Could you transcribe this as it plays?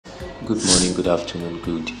Good morning, good afternoon,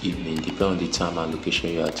 good evening, depending on the time and location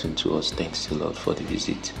you are tuned to us. Thanks a lot for the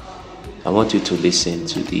visit. I want you to listen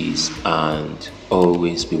to this and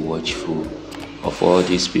always be watchful of all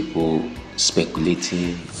these people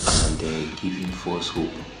speculating and giving false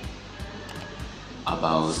hope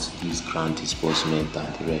about this grant disbursement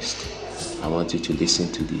and the rest. I want you to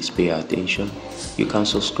listen to this, pay attention. You can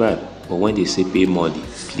subscribe, but when they say pay money,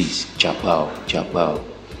 please chap out.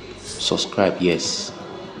 Subscribe, yes,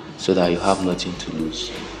 so that you have nothing to lose.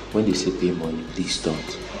 When they say pay money, please don't.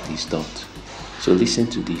 So listen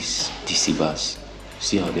to this deceivers.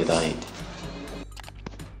 See on the other end.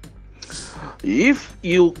 If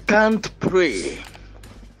you can't pray,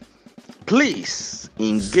 please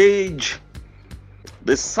engage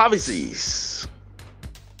the services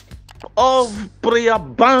of prayer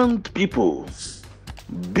band people,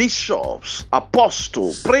 bishops,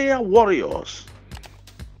 apostles, prayer warriors.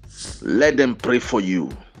 Let them pray for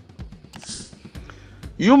you.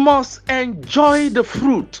 You must enjoy the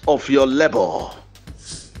fruit of your labor.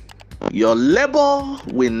 Your labor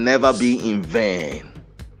will never be in vain.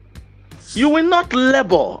 You will not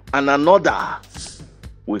labor and another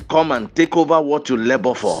will come and take over what you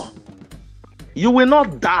labor for. You will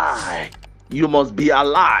not die. You must be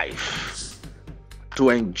alive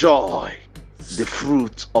to enjoy the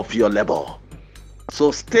fruit of your labor.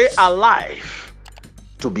 So stay alive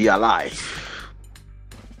to be alive.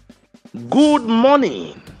 Good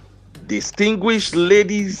morning, distinguished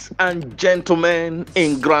ladies and gentlemen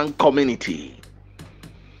in Grant community.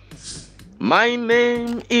 My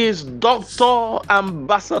name is Dr.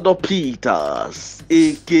 Ambassador Peters,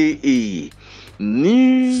 aka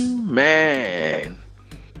New Man,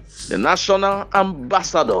 the National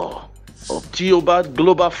Ambassador of Theobarth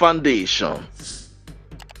Global Foundation.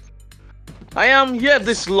 I am here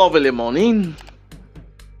this lovely morning.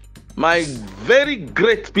 My very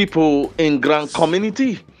great people in Grant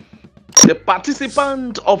community, the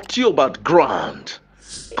participant of Theobarth Grant,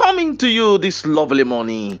 coming to you this lovely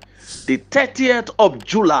morning, the 30th of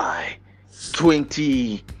July,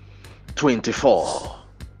 2024.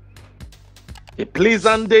 A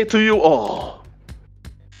pleasant day to you all.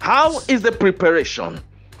 How is the preparation?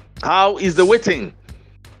 How is the waiting?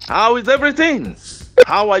 How is everything?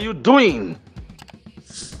 How are you doing?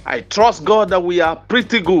 I trust God that we are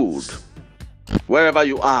pretty good wherever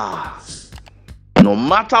you are. No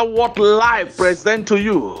matter what life presents to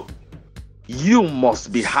you, you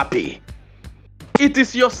must be happy. It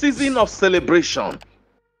is your season of celebration.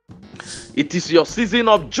 It is your season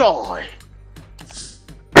of joy.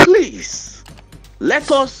 Please, let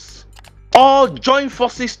us all join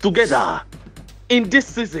forces together in this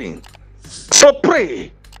season. So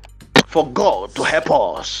pray for God to help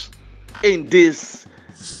us in this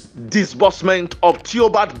disbursement of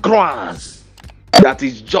Theobarth Grant that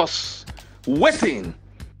is just waiting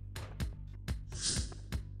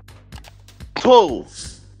to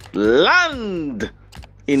land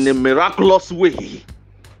in a miraculous way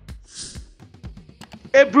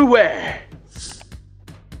everywhere.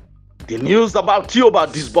 The news about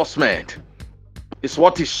Theobarth disbursement is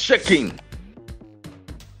what is shaking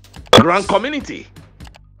Grant community.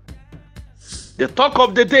 The talk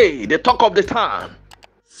of the day, the talk of the town.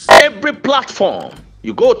 Every platform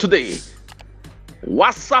you go today,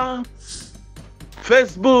 WhatsApp,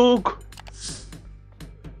 Facebook,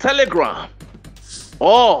 Telegram,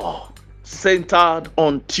 all centered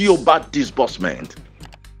on Theobarth disbursement.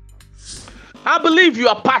 I believe you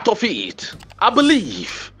are part of it. I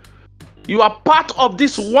believe you are part of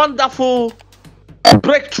this wonderful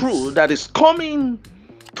breakthrough that is coming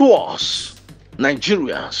to us,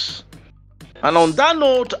 Nigerians. And on that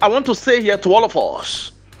note, I want to say here to all of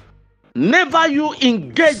us, never you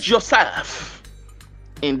engage yourself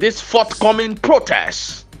in this forthcoming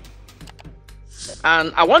protest.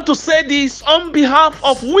 And I want to say this on behalf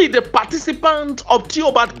of we, the participants of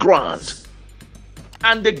Theobarth Grant,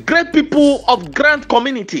 and the great people of Grant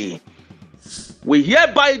community. We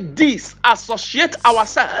hereby disassociate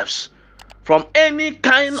ourselves from any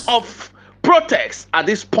kind of protest at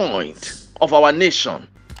this point of our nation.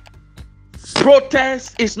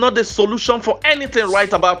 Protest is not the solution for anything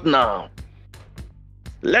right about now.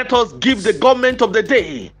 Let us give the government of the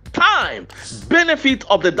day time, benefit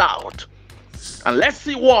of the doubt, and let's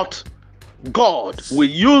see what God will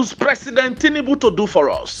use President Tinubu to do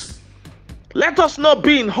for us. Let us not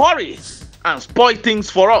be in a hurry and spoil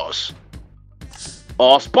things for us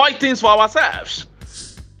or spoil things for ourselves.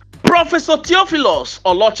 Professor Theophilus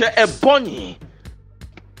Oloche Ebonyi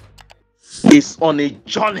is on a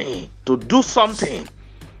journey to do something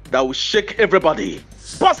that will shake everybody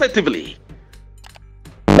positively.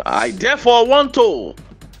 I therefore want to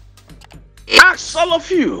ask all of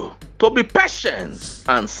you to be patient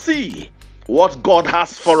and see what God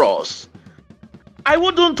has for us. I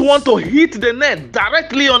wouldn't want to hit the net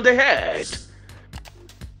directly on the head.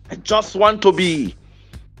 I just want to be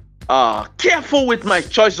careful with my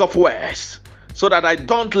choice of words so that I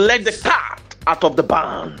don't let the cat out of the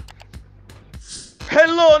bag.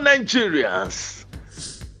 Hello, Nigerians.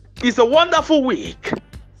 It's a wonderful week.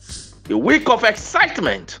 A week of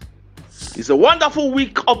excitement. It's a wonderful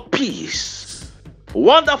week of peace. A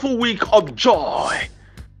wonderful week of joy.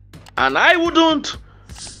 And I wouldn't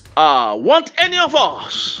want any of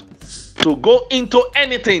us to go into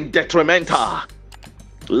anything detrimental.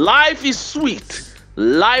 Life is sweet.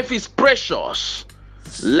 Life is precious.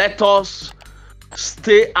 Let us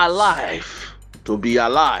stay alive to be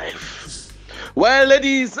alive. Well,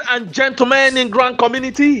 ladies and gentlemen in Grant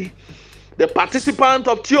community, the participant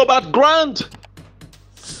of Theobarth Grant,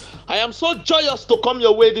 I am so joyous to come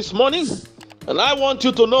your way this morning, and I want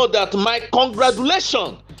you to know that my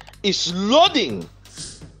congratulation is loading.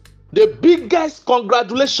 The biggest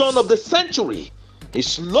congratulation of the century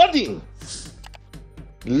is loading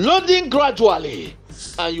gradually,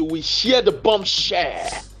 and you will share the bombshell.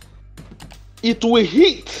 It will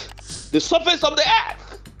hit the surface of the earth.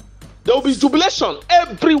 There will be jubilation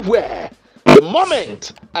everywhere the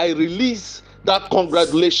moment I release that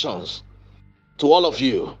congratulations to all of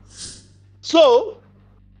you. So,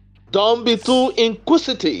 don't be too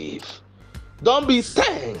inquisitive. Don't be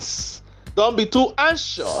tense. Don't be too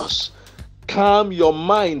anxious. Calm your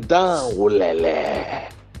mind down,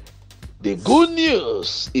 Ulele. The good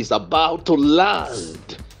news is about to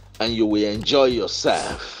land and you will enjoy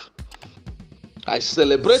yourself. I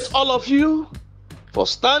celebrate all of you for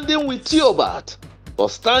standing with Theobarth, for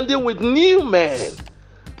standing with new men,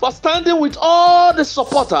 for standing with all the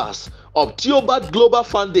supporters of Theobarth Global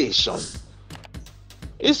Foundation.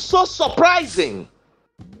 It's so surprising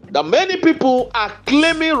that many people are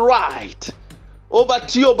claiming right over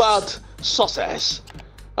Theobarth's success.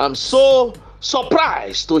 I'm so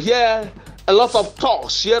surprised to hear a lot of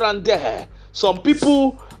talks here and there. Some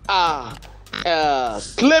people are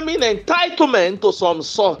claiming entitlement to some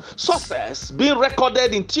success being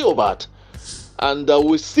recorded in Theobarth, and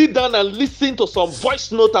we sit down and listen to some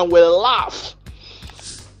voice note and we laugh.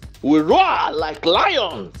 We roar like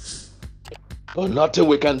lions, but nothing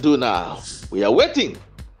we can do now. We are waiting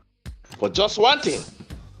for just one thing,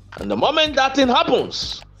 and the moment that thing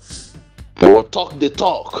happens, we will talk the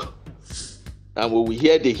talk, and we will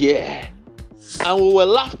hear the hear, and we will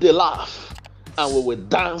laugh the laugh, and we will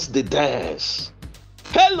dance the dance.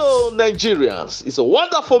 Hello, Nigerians. It's a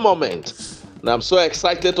wonderful moment, and I'm so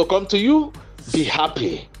excited to come to you. Be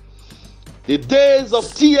happy. The days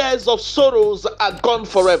of tears of sorrows are gone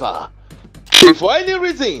forever. If for any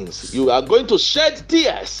reasons you are going to shed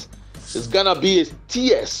tears, it's gonna be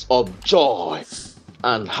tears of joy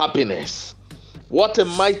and happiness. What a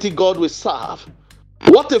mighty God we serve.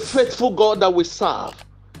 What a faithful God that we serve.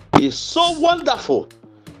 He is so wonderful.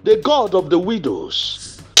 The God of the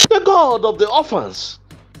widows, the God of the orphans,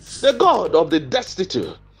 the God of the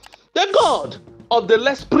destitute, the God of the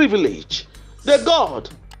less privileged, the God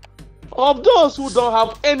of those who don't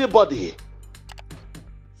have anybody.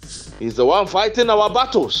 He's the one fighting our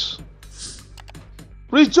battles.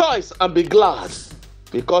 Rejoice and be glad,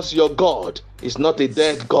 because your God is not a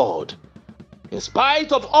dead God. In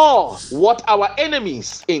spite of all what our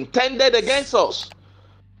enemies intended against us,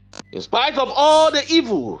 in spite of all the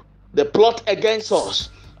evil they plot against us,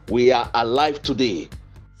 we are alive today.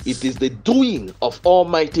 It is the doing of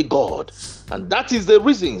Almighty God. And that is the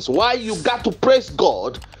reasons why you got to praise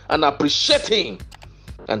God and appreciate Him.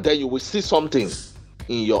 And then you will see something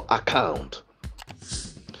in your account.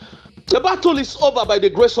 The battle is over by the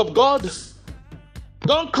grace of God.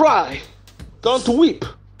 Don't cry. Don't weep.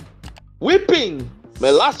 Weeping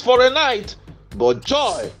may last for a night, but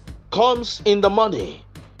joy comes in the morning.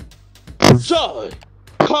 Joy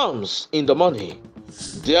comes in the morning.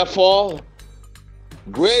 Therefore,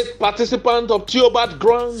 great participant of Theobarth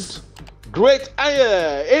Grant, great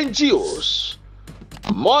NGOs,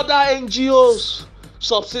 mother NGOs,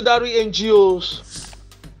 subsidiary NGOs,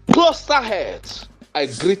 cluster heads, I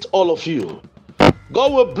greet all of you.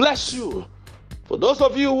 God will bless you. For those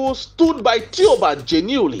of you who stood by Theobarth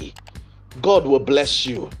genuinely, God will bless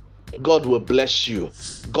you. God will bless you.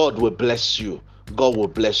 God will bless you. God will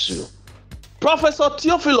bless you. Professor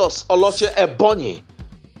Theophilus Oloche Ebonyi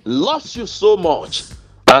loves you so much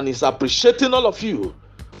and is appreciating all of you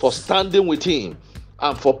for standing with him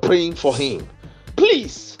and for praying for him.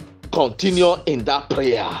 Please continue in that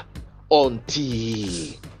prayer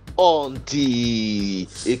until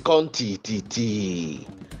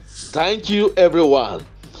Thank you, everyone.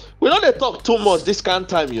 We don't talk too much this kind of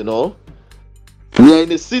time, you know. We are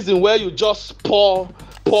in a season where you just pour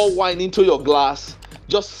wine into your glass,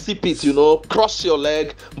 just sip it, you know, cross your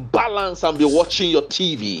leg, balance, and be watching your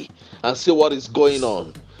TV and see what is going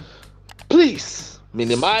on. Please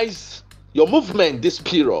minimize your movement this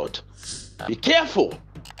period. Be careful.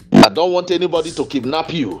 I don't want anybody to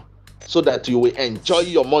kidnap you so that you will enjoy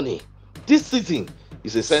your money. This season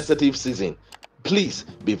is a sensitive season. Please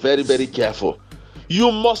be very, very careful.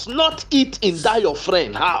 You must not eat in that your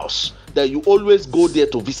friend house that you always go there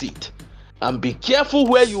to visit. And be careful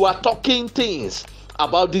where you are talking things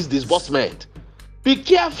about this disbursement. Be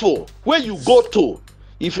careful where you go to.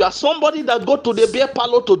 If you are somebody that go to the beer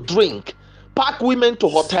parlor to drink, pack women to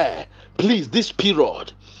hotel, please, this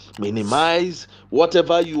period, minimize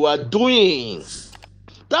whatever you are doing.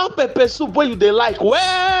 That pepper soup where you dey like,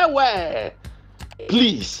 where?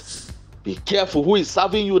 Please, be careful who is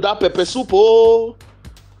serving you that pepper soup. Oh,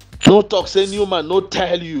 no talk say new man, no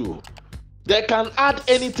tell you. They can add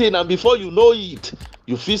anything and before you know it,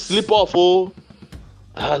 you feel sleep off. Oh,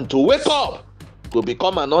 and to wake up will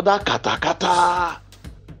become another kata.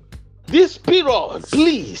 This period,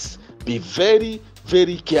 please be very,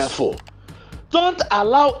 very careful. Don't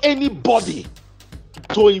allow anybody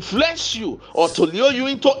to influence you or to lure you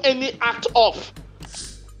into any act of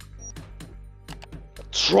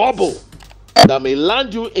trouble that may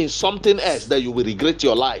land you in something else that you will regret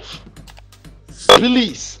your life.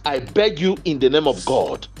 Please, I beg you in the name of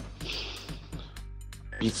God,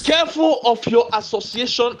 be careful of your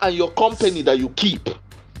association and your company that you keep.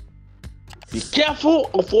 Be careful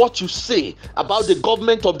of what you say about the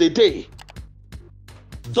government of the day.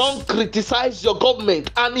 Don't criticize your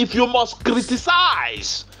government, and if you must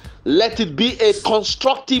criticize, let it be a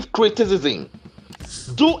constructive criticism.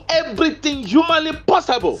 Do everything humanly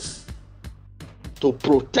possible to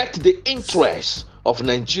protect the interests of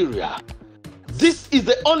Nigeria. This is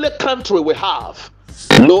the only country we have.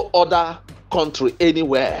 No other country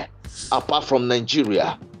anywhere apart from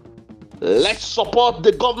Nigeria. Let's support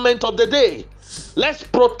the government of the day. Let's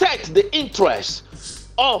protect the interests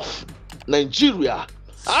of Nigeria.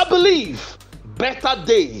 I believe better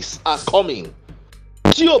days are coming.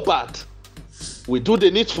 Theobarth will do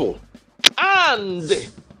the needful,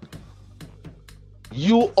 and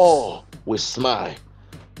you all will smile.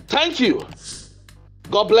 Thank you.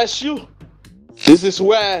 God bless you. This is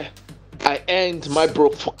where I end my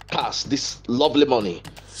broadcast this lovely morning.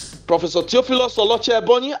 Professor Theophilus Oloche,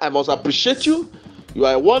 I must appreciate you. You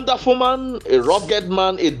are a wonderful man, a rugged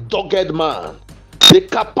man, a dogged man. The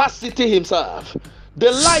capacity himself,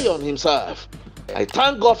 the lion himself. I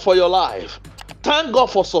thank God for your life. Thank God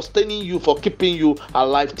for sustaining you, for keeping you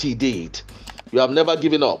alive till date. You have never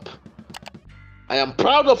given up. I am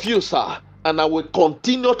proud of you, sir, and I will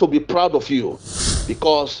continue to be proud of you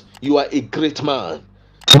because you are a great man.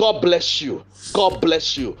 God bless you. God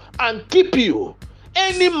bless you and keep you.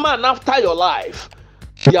 Any man after your life,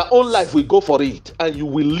 their own life will go for it, and you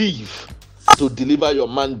will live to deliver your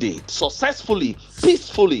mandate successfully,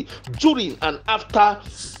 peacefully, during and after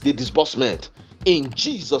the disbursement. In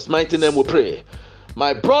Jesus' mighty name we pray.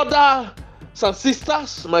 My brothers and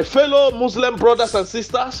sisters, my fellow Muslim brothers and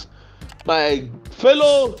sisters, my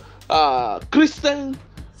fellow Christian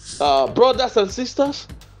brothers and sisters,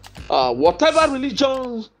 whatever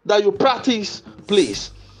religion that you practice,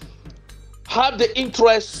 please have the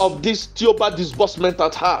interest of this Theobarth disbursement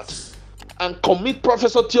at heart and commit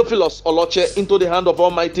Professor Theophilus Oloche into the hand of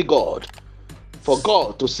Almighty God for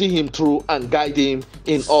God to see him through and guide him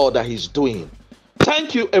in all that he's doing.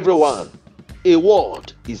 Thank you, everyone. A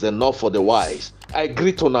word is enough for the wise. I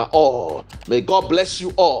greet on all. May God bless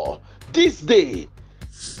you all. This day,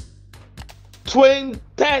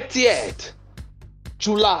 30th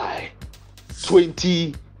July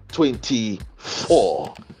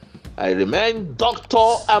 2024. I remain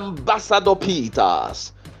Dr. Ambassador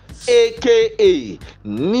Peters, aka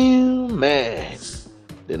New Man,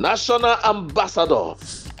 the National Ambassador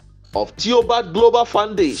of Theobarth Global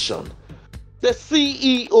Foundation, the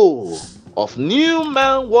CEO of New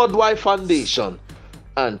Man Worldwide Foundation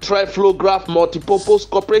and Triflograph Multipurpose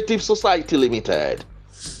Cooperative Society Limited,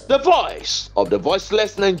 the voice of the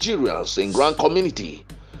voiceless Nigerians in Grand Community,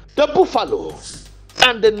 the Buffalo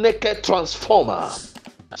and the Naked Transformer,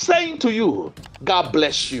 saying to you, God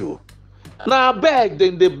bless you. Now beg,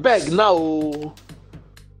 then they beg now.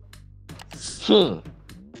 You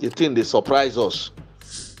think they surprise us?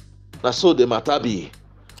 Now so the matter be.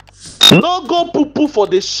 No go poo-poo for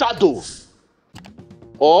the shadow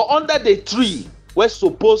or under the tree where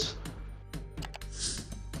suppose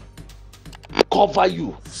cover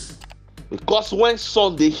you. Because when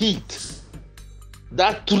sun dey heat,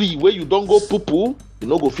 that tree where you don't go poo, you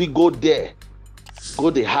no go fit go there, go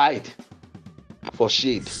dey hide for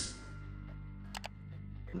shade.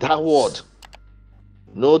 That word,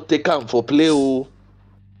 no take am for play o.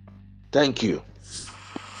 Thank you.